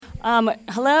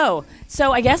Hello.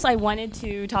 So I guess I wanted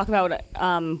to talk about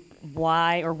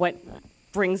why or what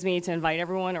brings me to invite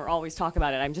everyone or always talk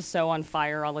about it. I'm just so on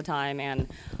fire all the time. And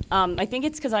I think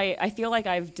it's because I feel like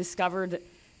I've discovered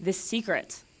this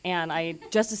secret. And I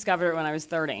just discovered it when I was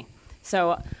 30.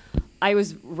 So I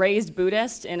was raised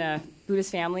Buddhist in a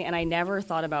Buddhist family, and I never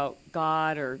thought about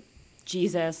God or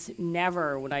Jesus.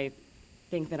 Never would I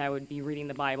think that I would be reading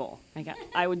the Bible.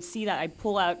 I would see that. I'd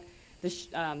pull out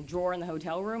the drawer in the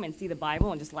hotel room and see the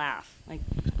Bible and just laugh. Like,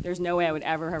 there's no way I would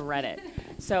ever have read it.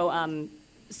 So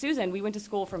Susan, we went to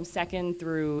school from 2nd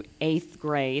through 8th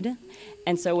grade.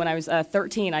 And so when I was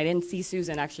 13, I didn't see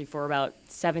Susan actually for about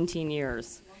 17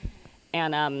 years.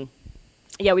 And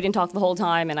we didn't talk the whole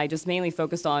time, and I just mainly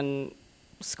focused on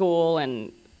school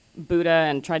and Buddha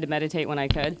and tried to meditate when I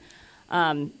could.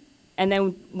 And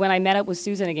then when I met up with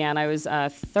Susan again, I was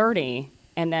 30,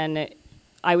 and then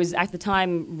I was at the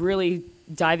time really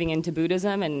diving into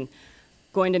Buddhism and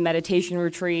going to meditation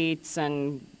retreats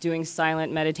and doing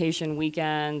silent meditation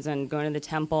weekends and going to the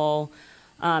temple.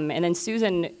 And then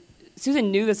Susan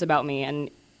knew this about me, and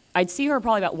I'd see her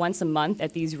probably about once a month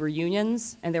at these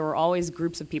reunions, and there were always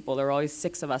groups of people. There were always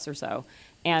 6 of us or so.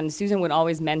 And Susan would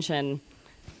always mention,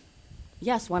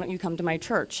 yes, why don't you come to my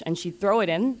church? And she'd throw it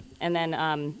in, and then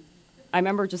I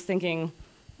remember just thinking,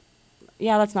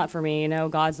 yeah, that's not for me,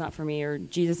 God's not for me, or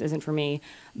Jesus isn't for me.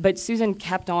 But Susan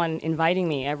kept on inviting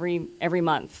me every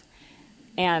month.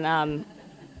 And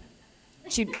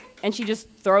she'd just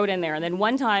throw it in there. And then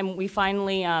one time we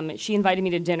finally, she invited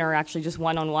me to dinner, actually just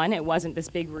one-on-one. It wasn't this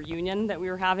big reunion that we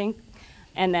were having.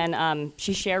 And then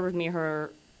she shared with me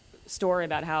her story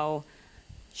about how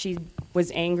she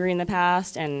was angry in the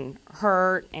past and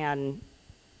hurt and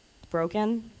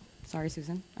broken. Sorry,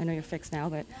 Susan. I know you're fixed now,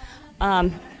 but...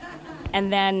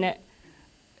 and then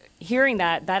hearing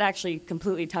that actually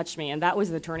completely touched me. And that was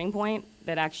the turning point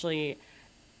that actually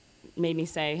made me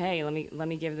say, hey, let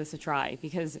me give this a try,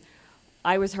 because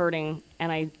I was hurting,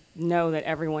 and I know that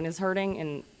everyone is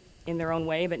hurting in their own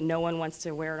way, but no one wants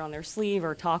to wear it on their sleeve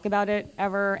or talk about it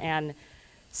ever. And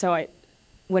so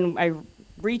when I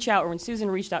reach out, or when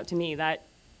Susan reached out to me, that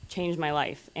changed my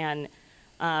life. And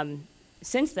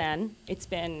since then, it's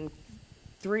been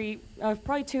probably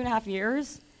 2.5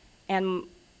 years, and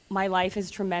my life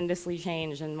has tremendously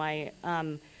changed. And my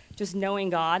just knowing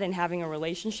God and having a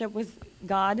relationship with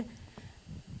God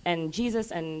and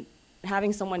Jesus and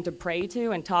having someone to pray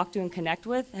to and talk to and connect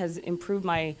with has improved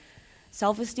my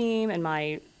self-esteem and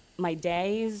my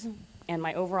days and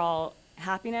my overall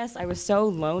happiness. I was so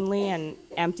lonely and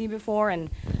empty before, and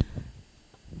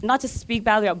not to speak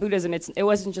badly about Buddhism, it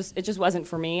just wasn't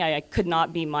for me. I could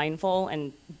not be mindful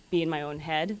and be in my own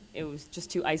head. It was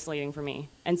just too isolating for me.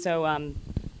 And so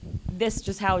this,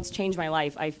 just how it's changed my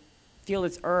life, I feel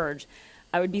this urge.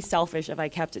 I would be selfish if I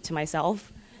kept it to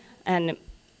myself and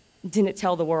didn't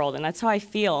tell the world, and that's how I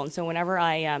feel. And so whenever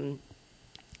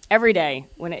every day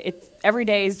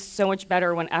is so much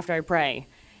better after I pray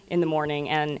in the morning,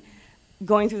 and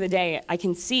going through the day, I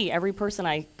can see every person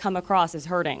I come across is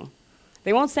hurting.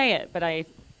 They won't say it, but I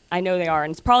know they are,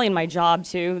 and it's probably in my job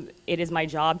too. It is my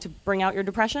job to bring out your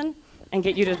depression and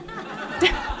get you to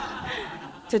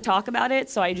to talk about it.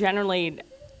 So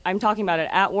I'm talking about it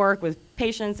at work with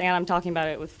patients, and I'm talking about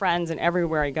it with friends, and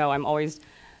everywhere I go, I'm always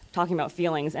talking about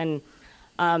feelings. And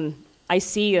I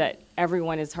see that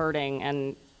everyone is hurting,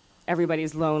 and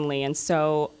everybody's lonely and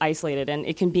so isolated. And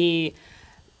it can be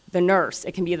the nurse,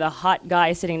 it can be the hot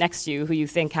guy sitting next to you who you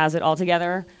think has it all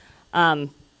together.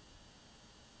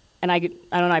 And I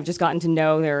don't know, I've just gotten to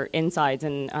know their insides,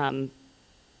 and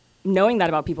knowing that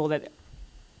about people, that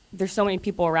there's so many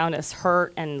people around us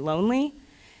hurt and lonely,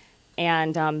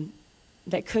 and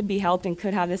that could be helped and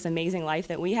could have this amazing life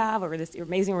that we have, or this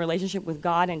amazing relationship with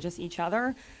God and just each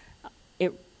other.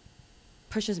 It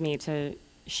pushes me to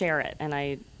share it, and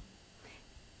I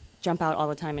jump out all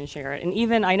the time and share it. And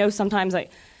even, I know sometimes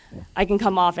I can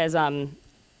come off as, I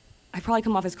probably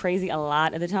come off as crazy a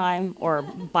lot of the time, or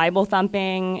Bible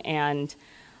thumping, and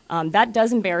that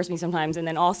does embarrass me sometimes. And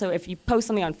then also, if you post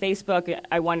something on Facebook,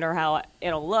 I wonder how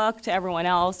it'll look to everyone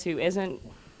else who isn't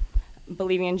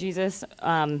believing in Jesus.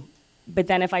 But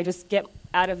then if I just get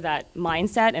out of that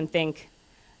mindset and think,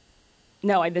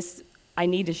 no, I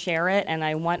need to share it, and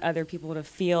I want other people to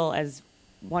feel as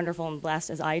wonderful and blessed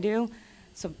as I do.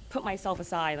 So put myself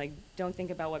aside, don't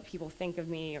think about what people think of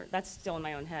me, or that's still in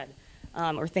my own head.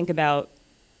 Or think about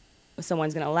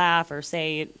someone's going to laugh or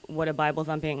say what a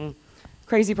Bible-thumping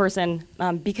crazy person,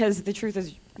 because the truth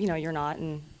is, you're not,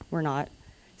 and we're not.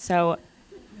 So,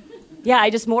 yeah, I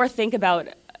just more think about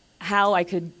how I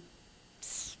could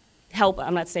help.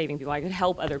 I'm not saving people. I could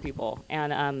help other people.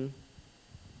 And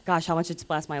gosh, how much it's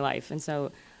blessed my life. And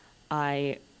so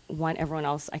I want everyone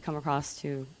else I come across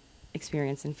to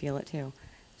experience and feel it too.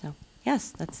 So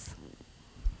yes, that's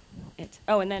it.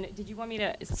 Oh, and then did you want me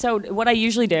to, so what I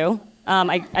usually do,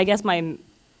 I guess my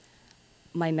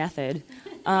method,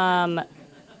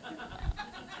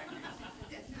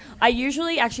 I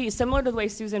usually, actually, similar to the way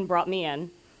Susan brought me in,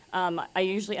 I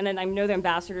usually, and then I know the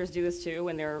ambassadors do this too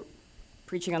when they're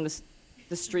preaching on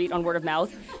the street on word of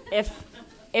mouth.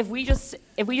 If we just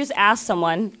ask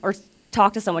someone or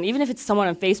talk to someone, even if it's someone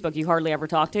on Facebook you hardly ever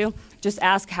talk to, just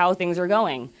ask how things are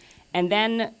going, and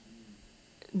then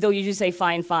they'll usually say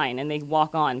fine, fine, and they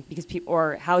walk on because people,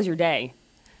 or how's your day,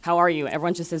 how are you?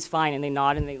 Everyone just says fine and they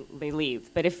nod and they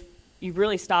leave. But if you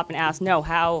really stop and ask, no,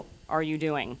 how are you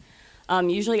doing?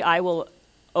 Usually I will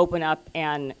open up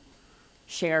and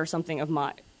share something of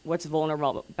what's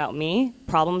vulnerable about me,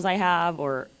 problems I have,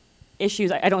 or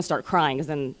issues. I don't start crying because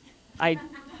then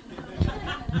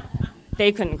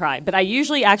they couldn't cry. But I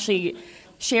usually actually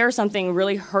share something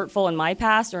really hurtful in my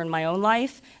past or in my own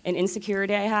life, an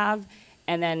insecurity I have,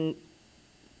 and then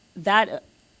that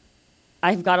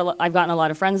I've gotten a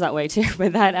lot of friends that way too.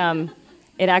 But that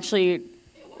it actually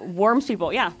warms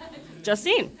people. Yeah,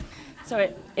 Justine.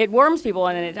 So it warms people,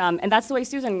 and that's the way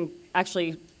Susan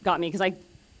actually got me, because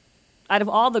out of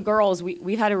all the girls,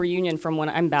 we've had a reunion from when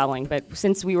I'm battling, but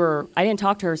I didn't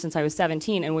talk to her since I was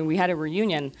 17, and when we had a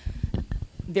reunion,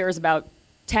 there's about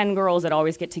 10 girls that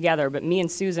always get together, but me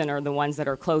and Susan are the ones that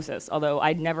are closest, although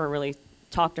I'd never really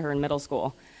talked to her in middle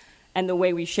school. And the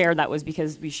way we shared that was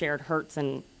because we shared hurts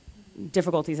and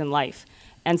difficulties in life.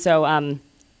 And so,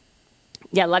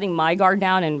 letting my guard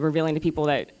down and revealing to people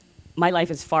that my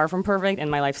life is far from perfect and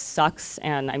my life sucks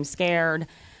and I'm scared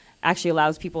actually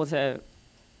allows people to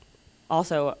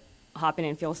also hop in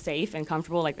and feel safe and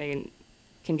comfortable, like they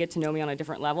can get to know me on a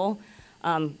different level.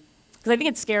 Because I think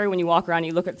it's scary when you walk around and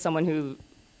you look at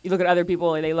other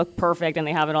people, they look perfect and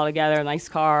they have it all together, a nice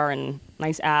car and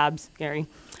nice abs, Gary.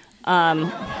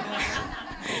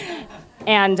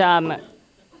 It's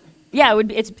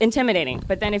intimidating.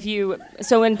 But then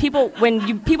when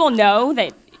people know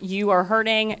that you are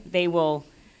hurting, they will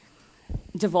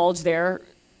divulge their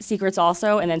secrets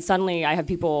also, and then suddenly I have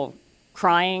people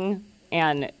crying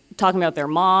and talking about their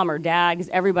mom or dad, because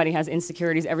everybody has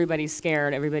insecurities, everybody's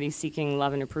scared, everybody's seeking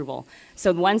love and approval.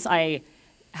 So once I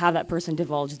have that person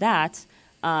divulge that,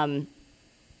 I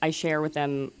share with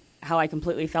them how I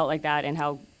completely felt like that, and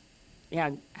how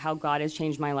God has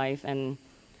changed my life, and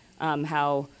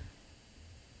I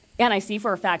see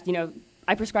for a fact,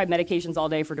 I prescribe medications all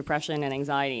day for depression and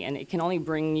anxiety, and it can only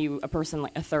bring you a person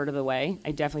like a third of the way.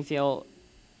 I definitely feel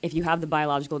if you have the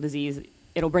biological disease,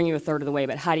 it'll bring you a third of the way,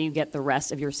 but how do you get the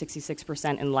rest of your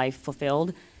 66% in life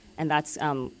fulfilled? And that's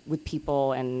with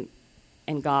people and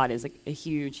God is a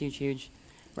huge, huge, huge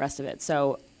rest of it.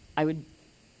 So I would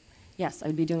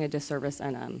be doing a disservice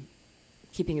and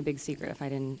keeping a big secret if I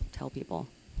didn't tell people.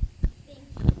 Thank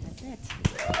you. That's it.